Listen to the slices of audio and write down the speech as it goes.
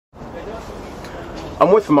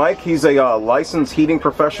I'm with Mike. He's a licensed heating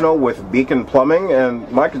professional with Beacon Plumbing.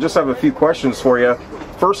 And Mike, I just have a few questions for you.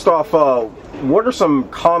 First off, what are some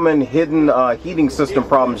common hidden heating system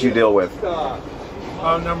problems you deal with?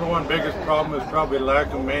 Number one biggest problem is probably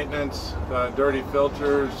lack of maintenance, dirty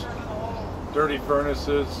filters, dirty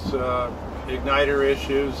furnaces, igniter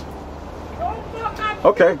issues.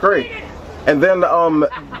 Okay, great. And then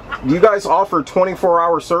you guys offer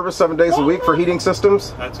 24-hour service 7 days a week for heating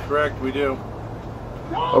systems? That's correct, we do.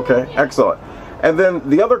 Okay, excellent. And then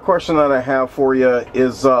the other question that I have for you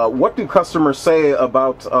is what do customers say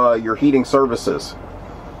about your heating services?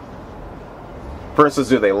 For instance,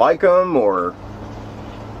 do they like them, or?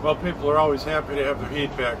 Well, people are always happy to have their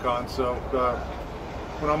heat back on, so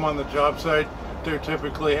when I'm on the job site, they're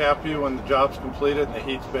typically happy when the job's completed and the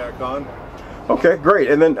heat's back on. Okay,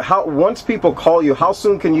 great. And then once people call you, how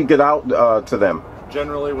soon can you get out to them?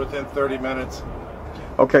 Generally within 30 minutes.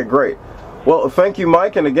 Okay, great. Well, thank you,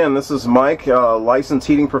 Mike. And again, this is Mike, licensed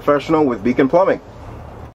heating professional with Beacon Plumbing.